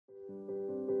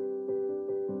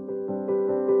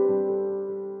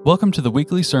Welcome to the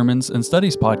weekly sermons and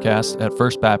studies podcast at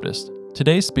First Baptist.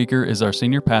 Today's speaker is our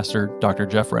senior pastor, Dr.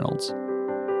 Jeff Reynolds.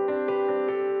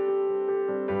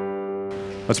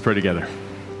 Let's pray together.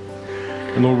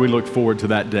 And Lord, we look forward to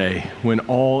that day when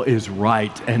all is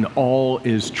right and all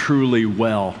is truly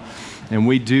well. And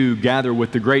we do gather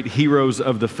with the great heroes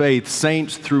of the faith,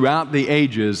 saints throughout the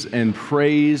ages, and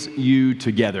praise you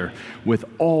together with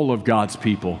all of God's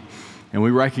people. And we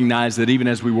recognize that even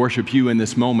as we worship you in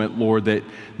this moment, Lord,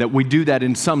 that we do that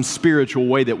in some spiritual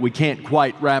way that we can't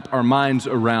quite wrap our minds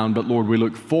around. But Lord, we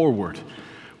look forward.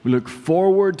 We look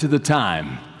forward to the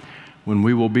time when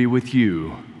we will be with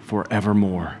you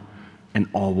forevermore and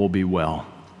all will be well.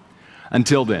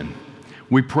 Until then,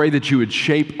 we pray that you would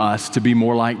shape us to be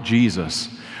more like Jesus.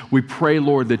 We pray,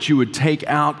 Lord, that you would take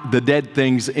out the dead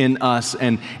things in us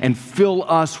and fill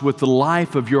us with the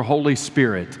life of your Holy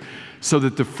Spirit, so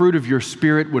that the fruit of your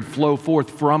Spirit would flow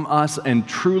forth from us and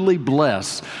truly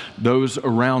bless those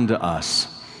around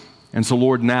us. And so,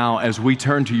 Lord, now as we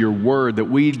turn to your word that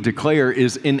we declare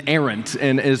is inerrant,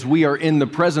 and as we are in the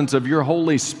presence of your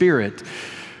Holy Spirit,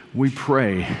 we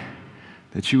pray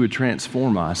that you would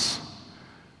transform us,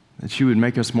 that you would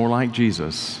make us more like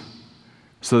Jesus,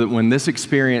 so that when this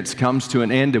experience comes to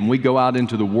an end and we go out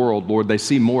into the world, Lord, they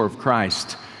see more of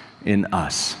Christ in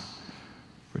us.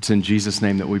 It's in Jesus'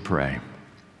 name that we pray.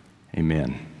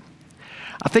 Amen.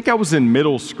 I think I was in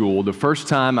middle school the first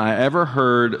time I ever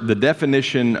heard the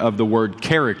definition of the word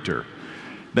character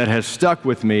that has stuck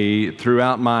with me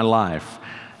throughout my life.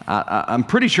 I'm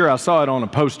pretty sure I saw it on a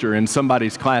poster in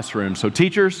somebody's classroom. So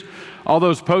teachers, all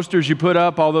those posters you put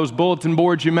up, all those bulletin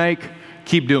boards you make,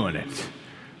 keep doing it,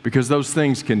 because those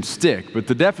things can stick. But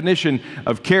the definition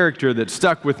of character that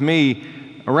stuck with me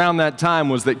around that time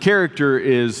was that character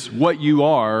is what you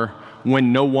are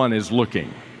when no one is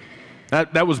looking.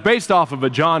 That was based off of a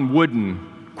John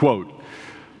Wooden quote,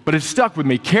 but it stuck with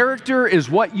me. Character is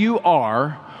what you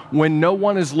are when no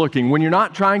one is looking, when you're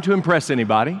not trying to impress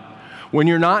anybody, when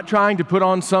you're not trying to put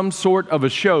on some sort of a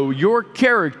show. Your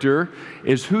character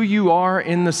is who you are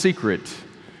in the secret,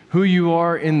 who you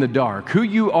are in the dark, who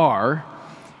you are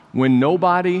when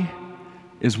nobody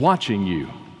is watching you.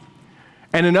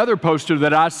 And another poster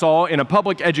that I saw in a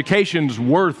public education's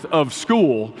worth of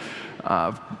school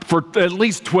for at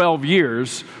least 12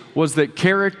 years was that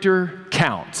character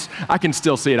counts. I can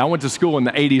still see it. I went to school in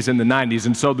the 80s and the 90s,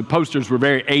 and so the posters were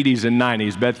very 80s and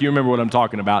 90s. Beth, you remember what I'm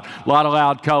talking about. A lot of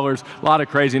loud colors, a lot of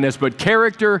craziness, but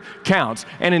character counts,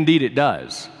 and indeed it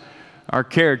does. Our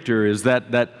character is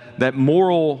that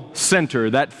moral center,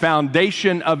 that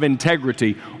foundation of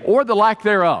integrity, or the lack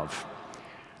thereof,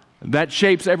 that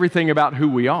shapes everything about who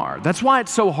we are. That's why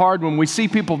it's so hard when we see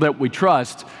people that we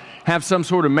trust have some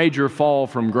sort of major fall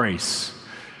from grace.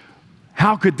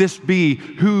 How could this be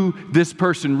who this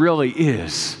person really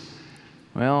is?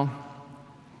 Well,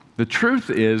 the truth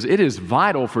is, it is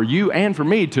vital for you and for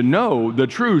me to know the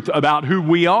truth about who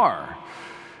we are.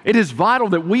 It is vital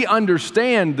that we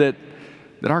understand that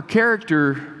our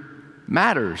character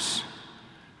matters.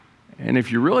 And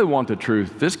if you really want the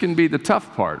truth, this can be the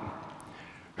tough part.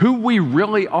 Who we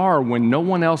really are when no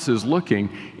one else is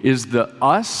looking is the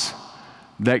us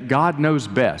that God knows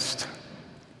best.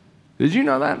 Did you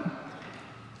know that?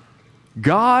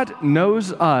 God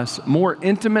knows us more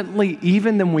intimately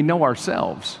even than we know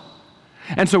ourselves.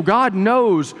 And so God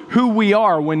knows who we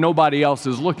are when nobody else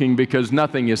is looking, because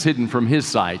nothing is hidden from His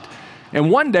sight.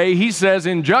 And one day He says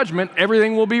in judgment,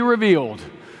 everything will be revealed.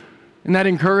 Isn't that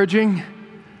encouraging?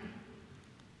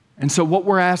 And so what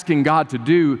we're asking God to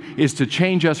do is to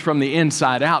change us from the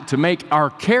inside out, to make our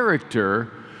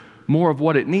character more of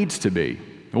what it needs to be.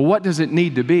 Well, what does it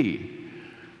need to be?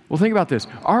 Well, think about this.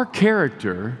 Our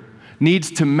character needs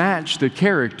to match the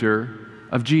character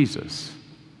of Jesus.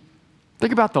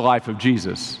 Think about the life of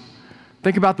Jesus.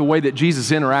 Think about the way that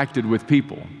Jesus interacted with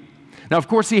people. Now, of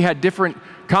course, He had different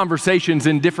conversations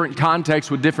in different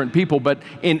contexts with different people, but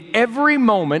in every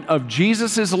moment of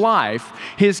Jesus' life,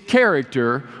 His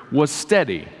character was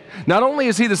steady. Not only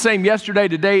is He the same yesterday,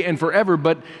 today, and forever,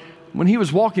 but when He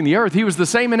was walking the earth, He was the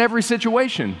same in every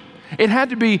situation. It had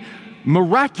to be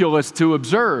miraculous to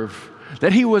observe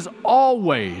that He was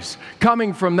always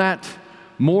coming from that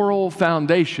moral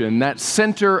foundation, that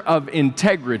center of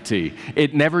integrity.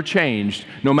 It never changed.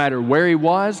 No matter where He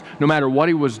was, no matter what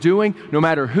He was doing, no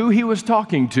matter who He was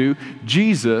talking to,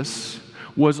 Jesus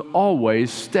was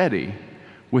always steady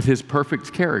with His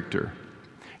perfect character.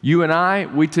 You and I,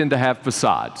 we tend to have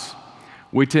facades.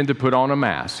 We tend to put on a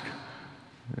mask.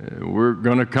 We're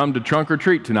going to come to trunk or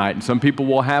treat tonight, and some people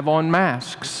will have on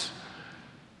masks.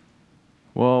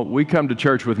 Well, we come to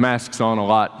church with masks on a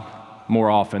lot more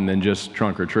often than just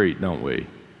trunk or treat, don't we?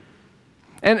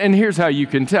 And here's how you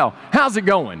can tell. How's it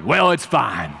going? Well, it's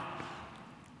fine.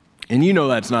 And you know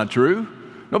that's not true.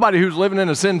 Nobody who's living in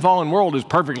a sin-fallen world is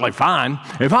perfectly fine.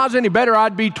 If I was any better,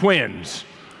 I'd be twins.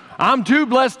 I'm too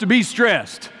blessed to be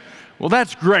stressed. Well,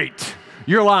 that's great.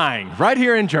 You're lying right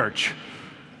here in church.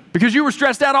 Because you were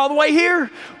stressed out all the way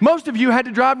here. Most of you had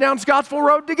to drive down Scottsville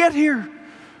Road to get here.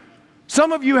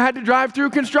 Some of you had to drive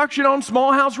through construction on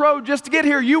Small House Road just to get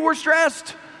here. You were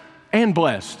stressed and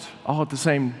blessed all at the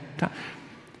same time.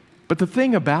 But the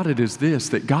thing about it is this,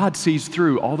 that God sees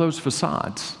through all those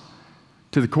facades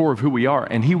to the core of who we are,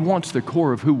 and He wants the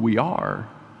core of who we are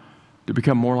to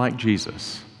become more like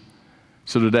Jesus.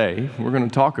 So today, we're going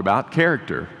to talk about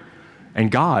character. And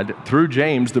God, through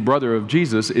James, the brother of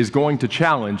Jesus, is going to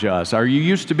challenge us. Are you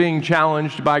used to being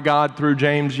challenged by God through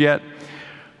James yet?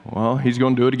 Well, He's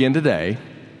going to do it again today.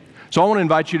 So I want to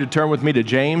invite you to turn with me to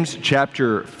James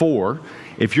chapter 4.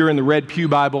 If you're in the Red Pew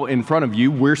Bible in front of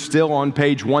you, we're still on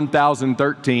page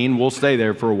 1013. We'll stay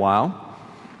there for a while.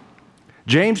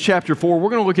 James chapter 4, we're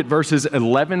going to look at verses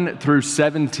 11 through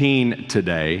 17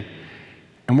 today.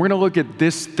 And we're going to look at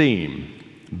this theme.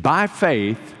 By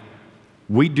faith,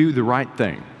 we do the right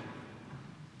thing.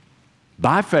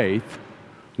 By faith,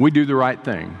 we do the right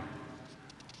thing.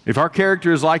 If our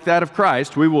character is like that of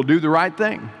Christ, we will do the right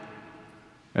thing.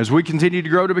 As we continue to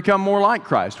grow to become more like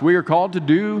Christ, we are called to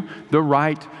do the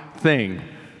right thing.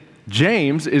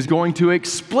 James is going to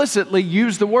explicitly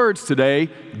use the words today,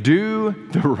 do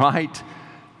the right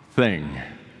thing.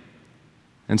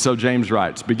 And so James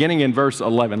writes, beginning in verse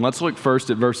 11, let's look first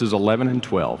at verses 11 and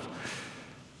 12.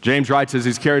 James writes as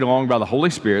he's carried along by the Holy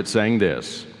Spirit, saying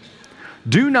this,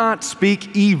 do not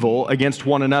speak evil against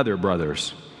one another,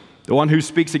 brothers. The one who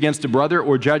speaks against a brother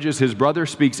or judges his brother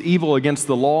speaks evil against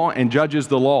the law and judges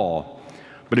the law.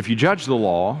 But if you judge the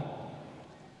law,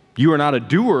 you are not a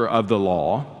doer of the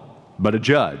law, but a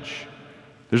judge.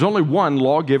 There's only one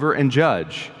lawgiver and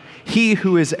judge, He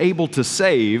who is able to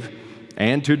save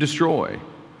and to destroy.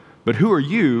 But who are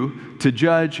you to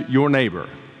judge your neighbor?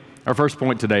 Our first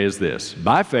point today is this.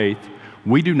 By faith,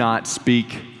 we do not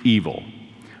speak evil.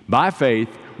 By faith,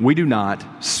 we do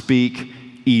not speak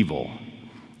evil.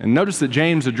 And notice that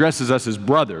James addresses us as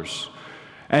brothers.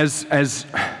 As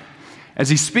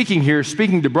he's speaking here,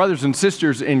 speaking to brothers and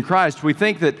sisters in Christ, we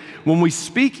think that when we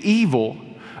speak evil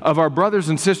of our brothers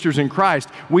and sisters in Christ,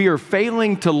 we are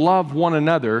failing to love one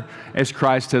another as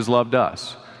Christ has loved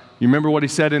us. You remember what He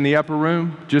said in the upper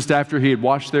room just after He had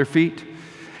washed their feet?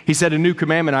 He said, a new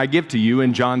commandment I give to you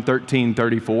in John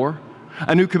 13:34.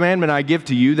 A new commandment I give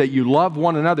to you, that you love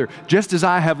one another. Just as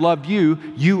I have loved you,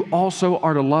 you also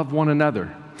are to love one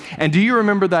another. And do you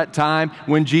remember that time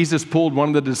when Jesus pulled one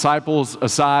of the disciples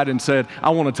aside and said,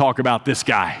 I want to talk about this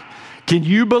guy. Can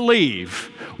you believe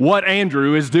what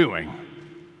Andrew is doing?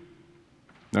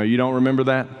 No, you don't remember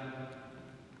that?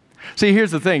 See,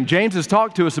 here's the thing. James has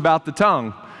talked to us about the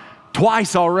tongue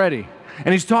twice already.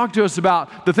 And he's talked to us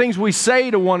about the things we say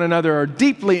to one another are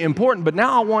deeply important. But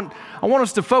now I want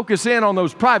us to focus in on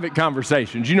those private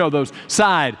conversations, those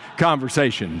side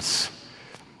conversations.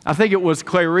 I think it was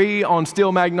Clary on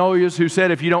Steel Magnolias who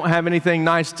said, if you don't have anything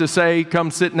nice to say,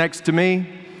 come sit next to me.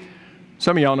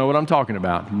 Some of y'all know what I'm talking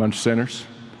about, a bunch of sinners.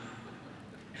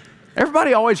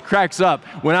 Everybody always cracks up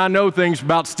when I know things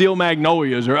about Steel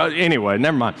Magnolias, or anyway,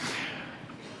 never mind.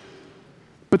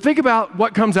 But think about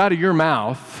what comes out of your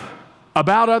mouth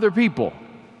about other people.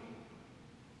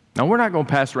 Now, we're not going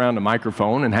to pass around the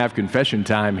microphone and have confession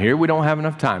time here. We don't have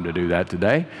enough time to do that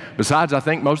today. Besides, I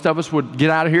think most of us would get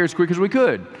out of here as quick as we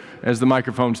could as the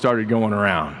microphone started going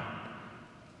around.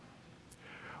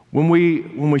 When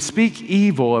we speak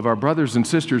evil of our brothers and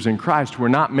sisters in Christ, we're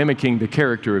not mimicking the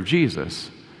character of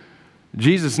Jesus.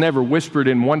 Jesus never whispered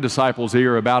in one disciple's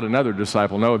ear about another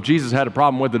disciple. No, if Jesus had a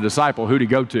problem with a disciple, who'd He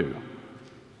go to?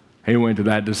 He went to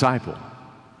that disciple.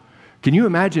 Can you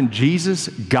imagine Jesus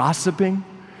gossiping,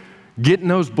 getting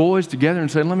those boys together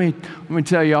and saying, let me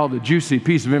tell you all the juicy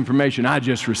piece of information I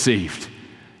just received.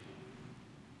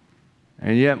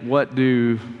 And yet, what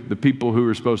do the people who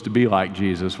are supposed to be like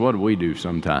Jesus, what do we do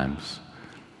sometimes?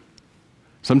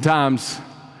 Sometimes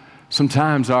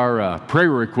our prayer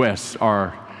requests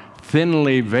are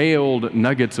thinly veiled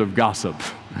nuggets of gossip.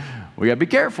 We got to be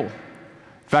careful.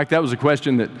 In fact, that was a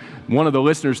question that one of the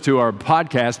listeners to our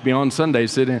podcast, Beyond Sunday,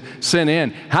 sent in.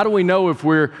 How do we know if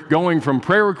we're going from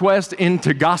prayer request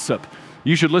into gossip?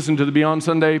 You should listen to the Beyond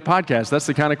Sunday podcast. That's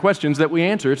the kind of questions that we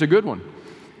answer. It's a good one.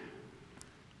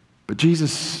 But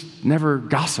Jesus never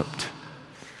gossiped.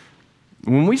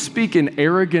 When we speak in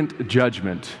arrogant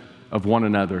judgment of one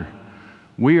another,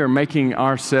 we are making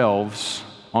ourselves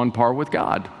on par with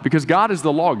God. Because God is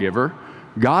the lawgiver,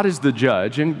 God is the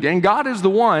judge, and God is the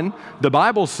one, the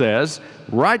Bible says,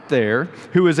 right there,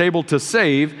 who is able to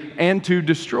save and to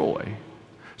destroy.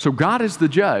 So God is the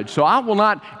judge. So I will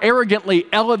not arrogantly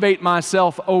elevate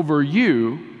myself over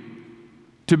you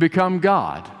to become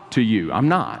God to you. I'm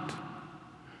not.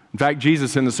 In fact,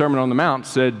 Jesus in the Sermon on the Mount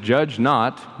said, "Judge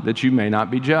not, that you may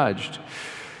not be judged.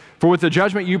 For with the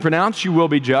judgment you pronounce, you will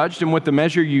be judged, and with the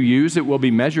measure you use, it will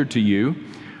be measured to you.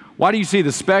 Why do you see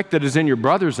the speck that is in your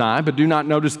brother's eye, but do not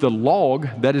notice the log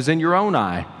that is in your own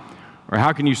eye? Or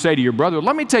how can you say to your brother,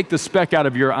 'Let me take the speck out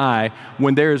of your eye,'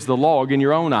 when there is the log in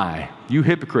your own eye? You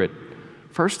hypocrite.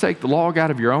 First take the log out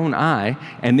of your own eye,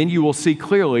 and then you will see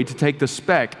clearly to take the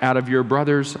speck out of your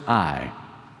brother's eye."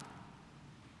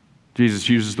 Jesus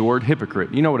uses the word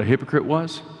hypocrite. You know what a hypocrite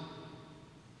was?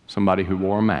 Somebody who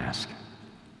wore a mask.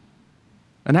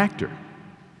 An actor.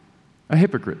 A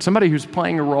hypocrite. Somebody who's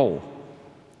playing a role.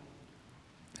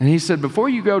 And he said, before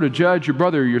you go to judge your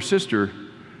brother or your sister,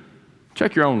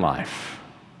 check your own life.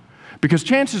 Because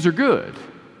chances are good,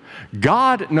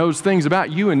 God knows things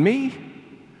about you and me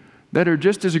that are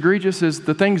just as egregious as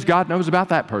the things God knows about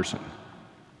that person.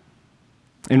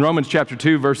 In Romans chapter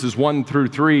 2, verses 1 through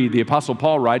 3, the Apostle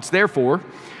Paul writes, "Therefore,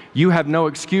 you have no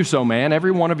excuse, O man,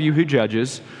 every one of you who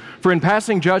judges, for in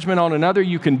passing judgment on another,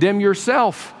 you condemn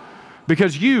yourself,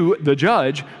 because you, the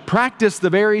judge, practice the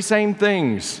very same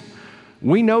things.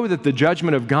 We know that the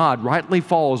judgment of God rightly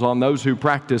falls on those who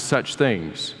practice such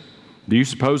things. Do you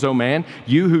suppose, O man,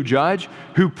 you who judge,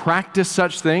 who practice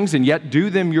such things and yet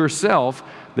do them yourself,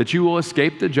 that you will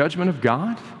escape the judgment of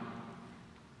God?"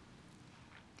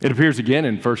 It appears again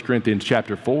in 1 Corinthians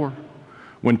chapter 4,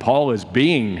 when Paul is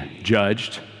being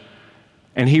judged,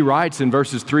 and he writes in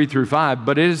verses 3 through 5,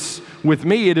 "But with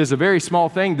me it is a very small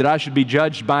thing that I should be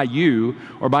judged by you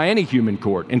or by any human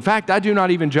court. In fact, I do not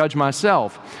even judge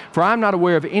myself, for I am not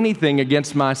aware of anything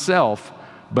against myself,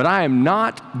 but I am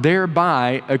not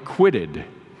thereby acquitted.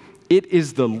 It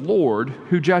is the Lord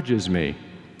who judges me.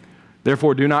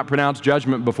 Therefore, do not pronounce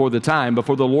judgment before the time,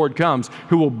 before the Lord comes,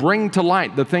 who will bring to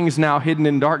light the things now hidden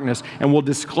in darkness and will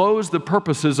disclose the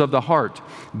purposes of the heart.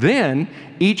 Then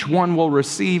each one will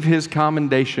receive his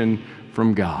commendation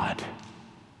from God."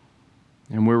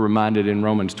 And we're reminded in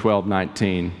Romans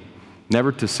 12:19,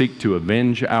 never to seek to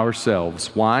avenge ourselves.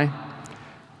 Why?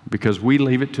 Because we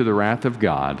leave it to the wrath of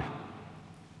God.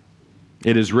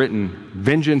 It is written,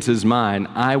 "Vengeance is mine,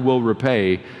 I will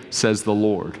repay, says the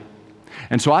Lord."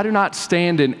 And so I do not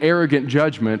stand in arrogant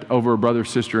judgment over a brother or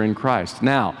sister in Christ.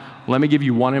 Now, let me give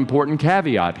you one important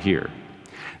caveat here.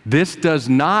 This does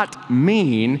not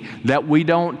mean that we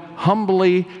don't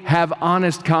humbly have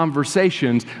honest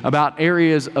conversations about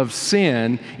areas of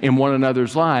sin in one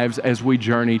another's lives as we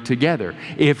journey together.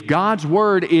 If God's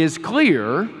word is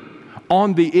clear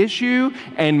on the issue,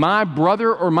 and my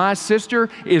brother or my sister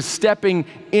is stepping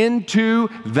into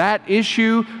that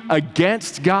issue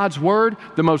against God's word,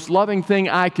 the most loving thing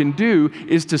I can do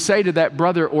is to say to that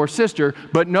brother or sister,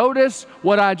 but notice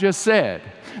what I just said.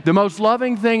 The most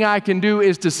loving thing I can do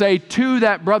is to say to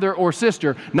that brother or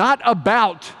sister, not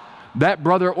about that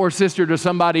brother or sister to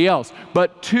somebody else,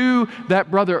 but to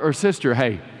that brother or sister,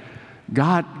 hey,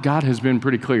 God has been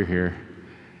pretty clear here.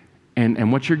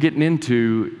 And what you're getting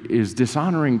into is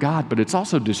dishonoring God, but it's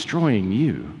also destroying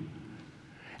you.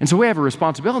 And so we have a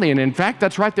responsibility, and in fact,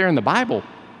 that's right there in the Bible.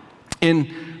 In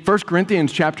 1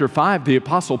 Corinthians chapter 5, the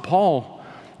Apostle Paul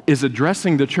is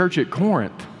addressing the church at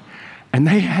Corinth, and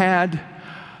they had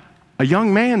a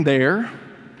young man there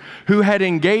who had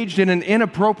engaged in an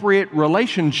inappropriate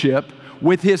relationship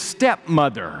with his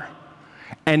stepmother,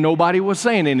 and nobody was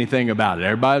saying anything about it.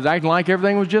 Everybody was acting like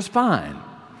everything was just fine.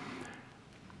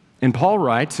 And Paul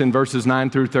writes in verses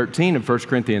 9 through 13 of 1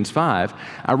 Corinthians 5,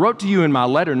 "I wrote to you in my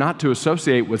letter not to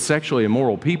associate with sexually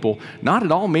immoral people, not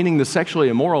at all meaning the sexually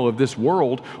immoral of this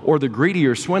world or the greedy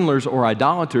or swindlers or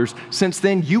idolaters, since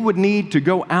then you would need to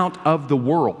go out of the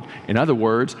world." In other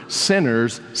words,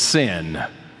 sinners sin.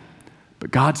 But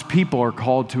God's people are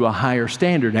called to a higher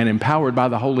standard and empowered by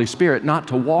the Holy Spirit not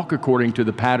to walk according to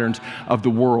the patterns of the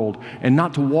world and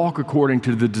not to walk according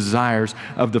to the desires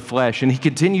of the flesh. And he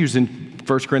continues in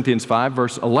 1 Corinthians 5,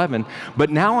 verse 11,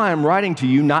 "But now I am writing to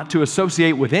you not to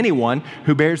associate with anyone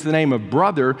who bears the name of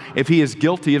brother if he is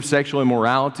guilty of sexual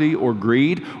immorality or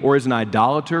greed or is an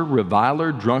idolater,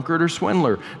 reviler, drunkard, or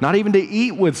swindler, not even to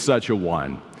eat with such a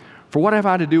one. For what have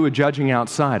I to do with judging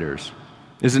outsiders?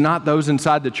 Is it not those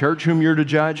inside the church whom you're to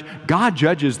judge? God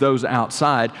judges those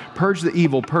outside. Purge the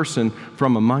evil person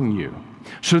from among you."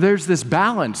 So there's this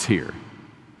balance here.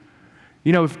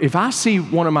 You know, if I see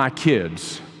one of my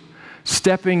kids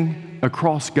stepping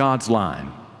across God's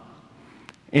line,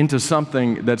 into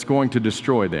something that's going to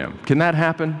destroy them. Can that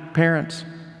happen, parents?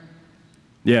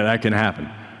 Yeah, that can happen.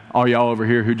 All y'all over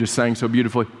here who just sang so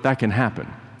beautifully, that can happen.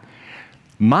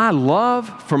 My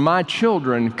love for my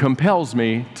children compels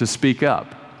me to speak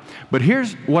up. But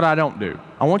here's what I don't do.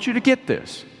 I want you to get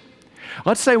this.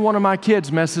 Let's say one of my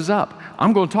kids messes up.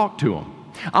 I'm going to talk to them.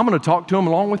 I'm going to talk to them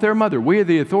along with their mother. We are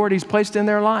the authorities placed in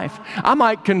their life. I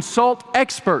might consult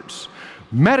experts,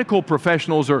 medical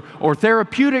professionals or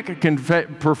therapeutic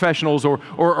professionals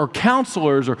or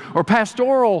counselors or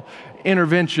pastoral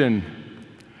intervention.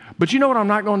 But you know what I'm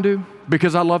not going to do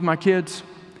because I love my kids?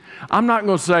 I'm not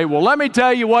going to say, well, let me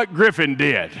tell you what Griffin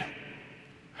did.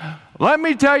 Let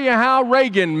me tell you how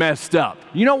Reagan messed up.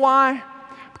 You know why?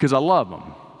 Because I love them.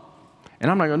 And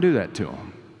I'm not going to do that to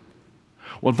them.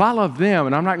 Well, if I love them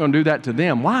and I'm not going to do that to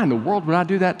them, why in the world would I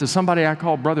do that to somebody I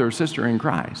call brother or sister in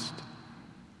Christ?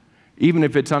 Even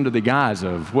if it's under the guise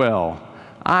of, well,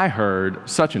 I heard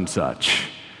such and such.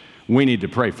 We need to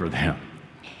pray for them.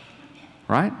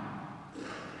 Right?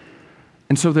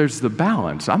 And so there's the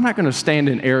balance. I'm not going to stand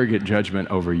in arrogant judgment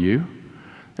over you.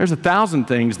 There's 1,000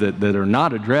 things that are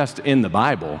not addressed in the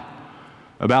Bible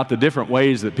about the different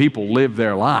ways that people live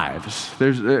their lives.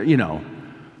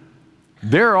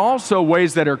 There are also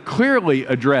ways that are clearly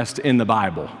addressed in the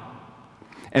Bible.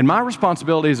 And my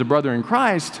responsibility as a brother in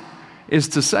Christ is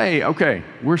to say, okay,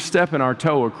 we're stepping our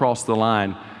toe across the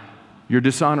line. You're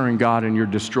dishonoring God and you're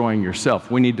destroying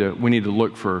yourself. We need to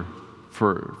look for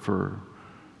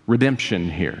redemption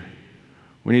here.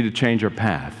 We need to change our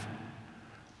path.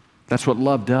 That's what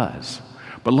love does.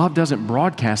 But love doesn't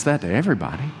broadcast that to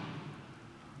everybody.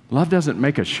 Love doesn't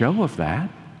make a show of that.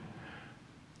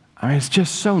 I mean, it's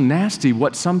just so nasty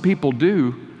what some people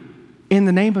do in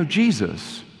the name of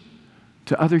Jesus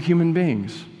to other human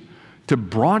beings, to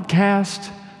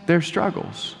broadcast their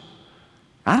struggles.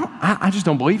 I just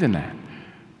don't believe in that.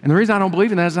 And the reason I don't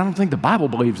believe in that is I don't think the Bible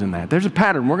believes in that. There's a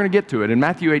pattern. We're going to get to it. In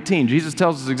Matthew 18, Jesus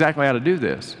tells us exactly how to do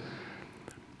this.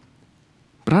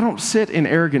 But I don't sit in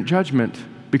arrogant judgment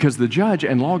because the judge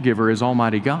and lawgiver is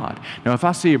Almighty God. Now, if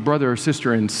I see a brother or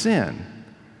sister in sin,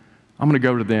 I'm going to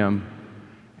go to them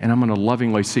and I'm going to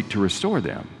lovingly seek to restore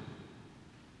them.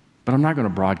 But I'm not going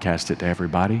to broadcast it to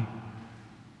everybody,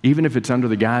 even if it's under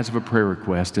the guise of a prayer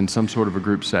request in some sort of a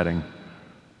group setting.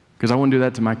 Because I wouldn't do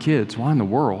that to my kids. Why in the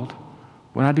world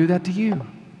would I do that to you?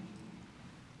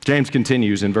 James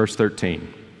continues in verse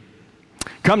 13.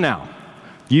 Come now,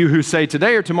 you who say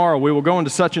today or tomorrow we will go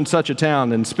into such and such a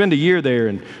town and spend a year there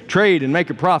and trade and make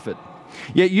a profit.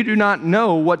 Yet you do not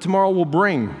know what tomorrow will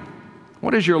bring.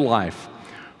 What is your life?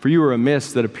 For you are a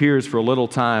mist that appears for a little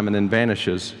time and then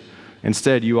vanishes.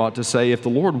 Instead, you ought to say, if the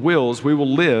Lord wills, we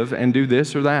will live and do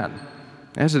this or that.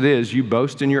 As it is, you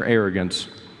boast in your arrogance.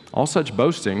 All such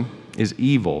boasting is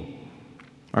evil.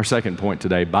 Our second point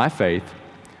today, by faith,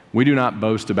 we do not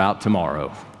boast about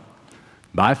tomorrow.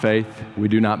 By faith, we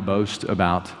do not boast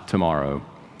about tomorrow.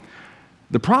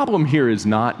 The problem here is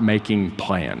not making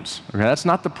plans. Okay, that's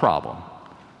not the problem.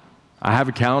 I have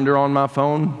a calendar on my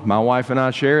phone. My wife and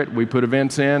I share it. We put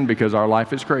events in because our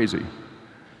life is crazy.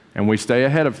 And we stay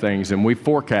ahead of things and we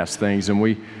forecast things and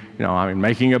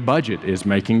making a budget is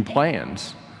making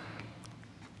plans.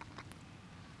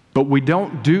 But we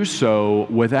don't do so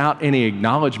without any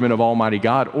acknowledgement of Almighty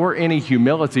God or any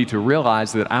humility to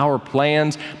realize that our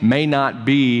plans may not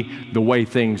be the way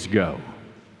things go.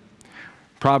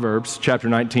 Proverbs chapter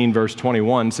 19, verse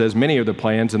 21 says, many are the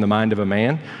plans in the mind of a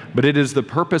man, but it is the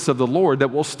purpose of the Lord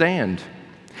that will stand.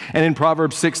 And in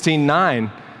Proverbs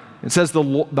 16:9, it says,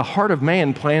 the heart of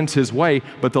man plans his way,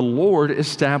 but the Lord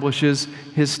establishes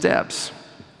his steps.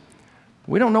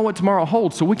 We don't know what tomorrow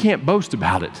holds, so we can't boast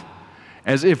about it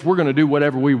as if we're going to do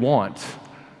whatever we want,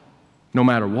 no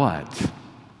matter what.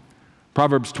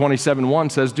 Proverbs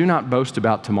 27:1 says, do not boast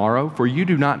about tomorrow, for you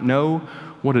do not know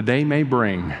what a day may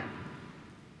bring.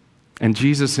 And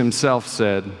Jesus himself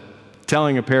said,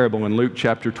 telling a parable in Luke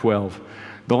chapter 12,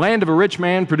 the land of a rich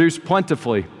man produced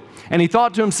plentifully, and he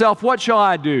thought to himself, what shall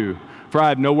I do? For I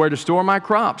have nowhere to store my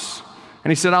crops.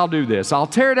 And he said, I'll do this. I'll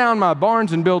tear down my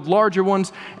barns and build larger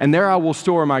ones, and there I will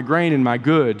store my grain and my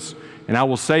goods. And I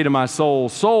will say to my soul,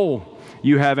 soul,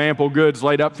 you have ample goods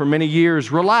laid up for many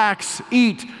years. Relax,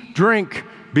 eat, drink,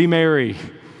 be merry.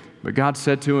 But God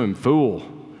said to him, fool,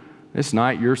 this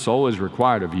night your soul is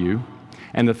required of you,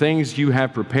 and the things you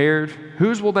have prepared,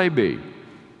 whose will they be?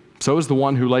 So is the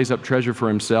one who lays up treasure for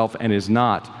himself and is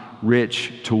not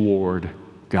rich toward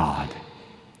God.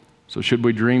 So should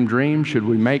we dream dreams? Should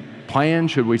we make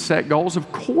plans? Should we set goals?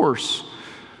 Of course.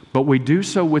 but we do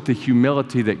so with the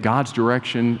humility that God's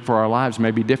direction for our lives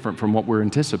may be different from what we're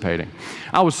anticipating.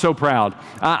 I was so proud.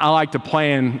 I like to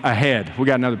plan ahead. We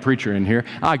got another preacher in here.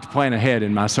 I like to plan ahead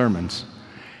in my sermons.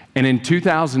 And in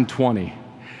 2020,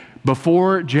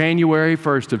 before January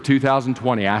 1st of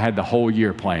 2020, I had the whole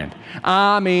year planned.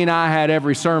 I had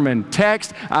every sermon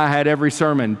text, I had every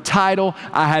sermon title,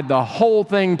 I had the whole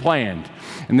thing planned.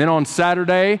 And then on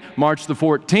Saturday, March the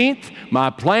 14th, my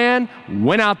plan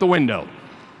went out the window.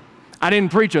 I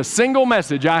didn't preach a single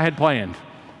message I had planned.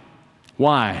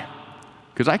 Why?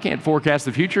 Because I can't forecast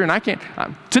the future, and I can't.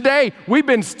 Today, we've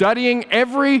been studying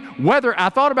every weather. I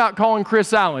thought about calling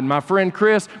Chris Allen, my friend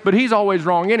Chris, but he's always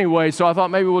wrong anyway, so I thought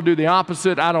maybe we'll do the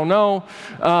opposite. I don't know.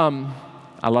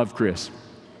 I love Chris.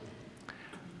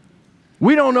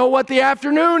 We don't know what the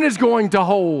afternoon is going to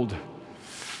hold,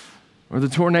 or the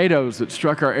tornadoes that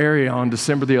struck our area on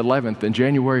December the 11th and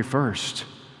January 1st.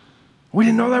 We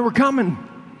didn't know they were coming.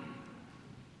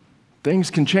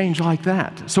 Things can change like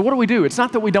that. So what do? It's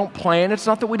not that we don't plan. It's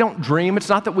not that we don't dream. It's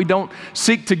not that we don't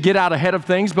seek to get out ahead of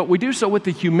things, but we do so with the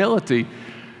humility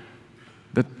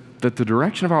that the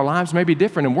direction of our lives may be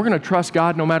different, and we're going to trust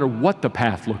God no matter what the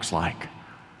path looks like.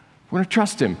 We're going to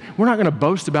trust Him. We're not going to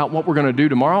boast about what we're going to do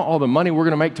tomorrow, all the money we're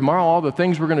going to make tomorrow, all the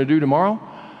things we're going to do tomorrow.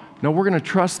 No, we're going to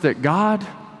trust that God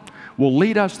will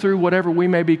lead us through whatever we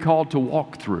may be called to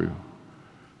walk through.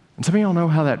 And some of y'all know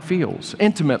how that feels.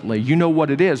 Intimately, you know what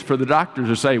it is for the doctors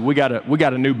to say, we got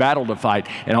a new battle to fight.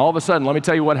 And all of a sudden, let me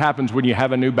tell you what happens when you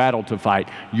have a new battle to fight.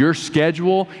 Your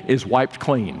schedule is wiped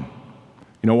clean.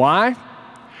 You know why?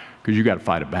 Because you got to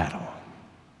fight a battle.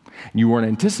 You weren't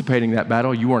anticipating that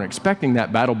battle, you weren't expecting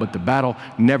that battle, but the battle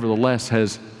nevertheless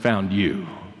has found you.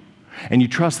 And you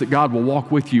trust that God will walk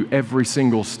with you every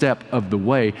single step of the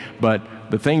way, but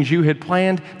the things you had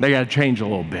planned, they got to change a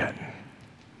little bit.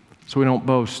 So we don't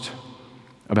boast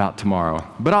about tomorrow.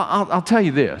 But I'll tell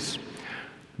you this,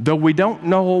 though we don't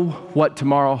know what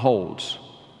tomorrow holds,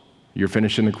 you're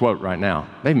finishing the quote right now.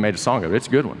 They even made a song of it. It's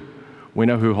a good one. We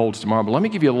know who holds tomorrow. But let me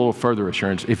give you a little further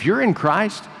assurance. If you're in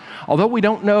Christ, although we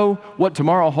don't know what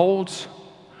tomorrow holds,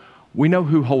 we know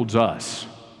who holds us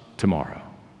tomorrow.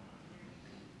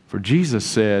 For Jesus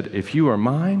said, if you are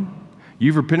mine,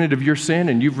 you've repented of your sin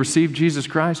and you've received Jesus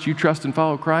Christ, you trust and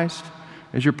follow Christ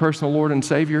as your personal Lord and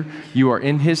Savior, you are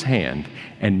in His hand,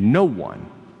 and no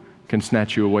one can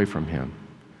snatch you away from Him.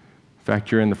 In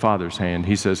fact, you're in the Father's hand.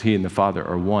 He says He and the Father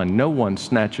are one. No one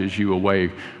snatches you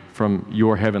away from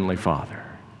your Heavenly Father.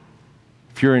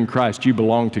 If you're in Christ, you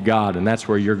belong to God, and that's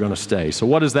where you're going to stay. So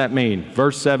what does that mean?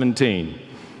 Verse 17.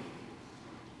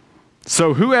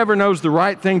 So whoever knows the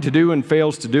right thing to do and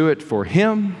fails to do it, for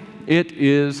him it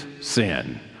is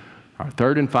sin. Our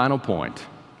third and final point.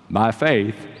 By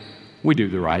faith, we do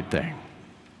the right thing.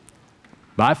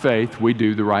 By faith, we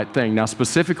do the right thing. Now,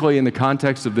 specifically in the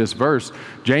context of this verse,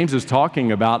 James is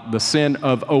talking about the sin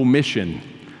of omission.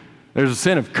 There's a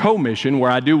sin of commission where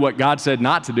I do what God said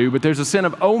not to do, but there's a sin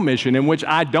of omission in which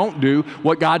I don't do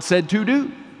what God said to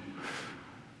do.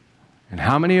 And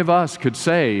how many of us could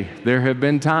say there have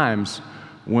been times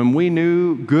when we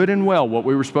knew good and well what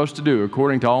we were supposed to do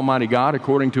according to Almighty God,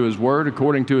 according to His Word,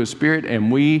 according to His Spirit,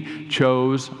 and we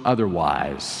chose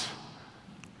otherwise?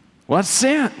 Well, that's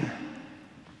sin.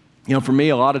 You know, for me,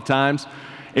 a lot of times,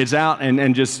 it's out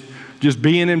and just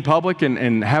being in public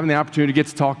and having the opportunity to get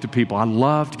to talk to people. I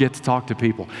love to get to talk to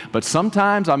people. But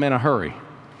sometimes I'm in a hurry.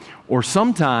 Or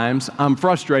sometimes I'm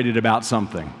frustrated about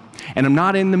something. And I'm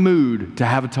not in the mood to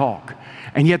have a talk.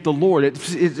 And yet the Lord,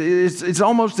 it's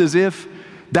almost as if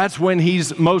that's when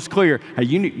He's most clear. Hey,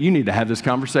 you need to have this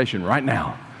conversation right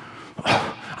now.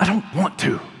 I don't want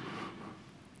to.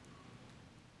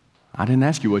 I didn't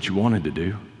ask you what you wanted to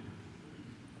do.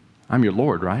 I'm your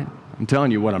Lord, right? I'm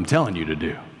telling you what I'm telling you to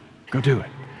do. Go do it.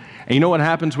 And you know what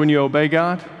happens when you obey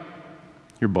God?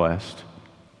 You're blessed.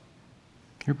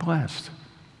 You're blessed.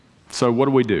 So what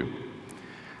do?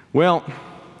 Well,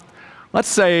 let's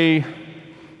say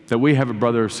that we have a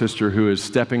brother or sister who is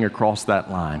stepping across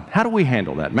that line. How do we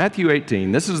handle that? Matthew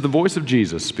 18, this is the voice of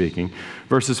Jesus speaking,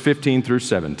 verses 15 through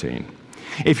 17.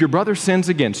 If your brother sins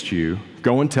against you,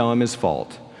 go and tell him his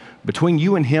fault, between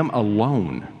you and him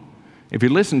alone. If he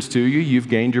listens to you, you've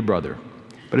gained your brother.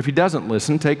 But if he doesn't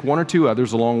listen, take one or two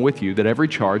others along with you, that every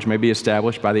charge may be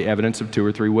established by the evidence of 2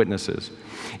 or 3 witnesses.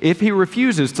 If he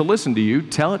refuses to listen to you,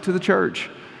 tell it to the church.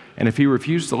 And if he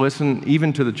refuses to listen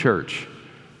even to the church,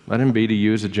 let him be to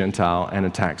you as a Gentile and a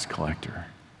tax collector.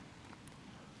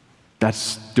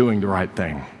 That's doing the right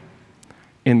thing,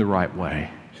 in the right way,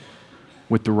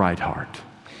 with the right heart,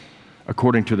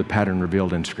 according to the pattern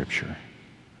revealed in Scripture.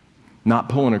 Not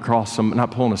pulling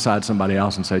aside somebody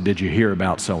else and say, did you hear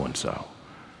about so-and-so?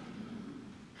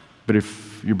 But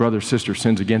if your brother or sister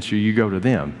sins against you, you go to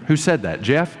them. Who said that?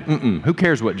 Jeff? Who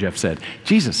cares what Jeff said?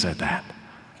 Jesus said that.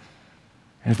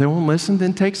 And if they won't listen,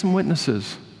 then take some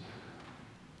witnesses.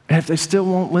 And if they still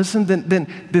won't listen,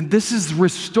 then this is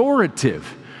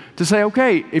restorative. To say,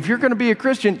 okay, if you're going to be a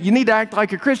Christian, you need to act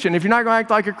like a Christian. If you're not going to act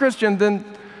like a Christian, then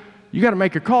you got to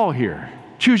make a call here.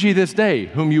 Choose ye this day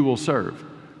whom you will serve.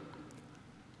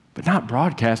 But not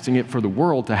broadcasting it for the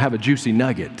world to have a juicy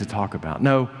nugget to talk about.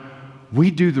 No, we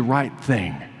do the right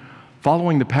thing,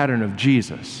 following the pattern of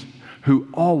Jesus, who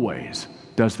always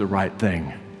does the right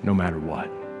thing, no matter what.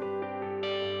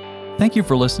 Thank you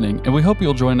for listening, and we hope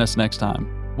you'll join us next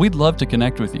time. We'd love to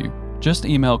connect with you. Just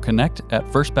email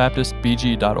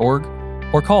connect@firstbaptistbg.org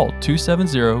or call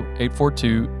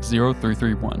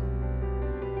 270-842-0331.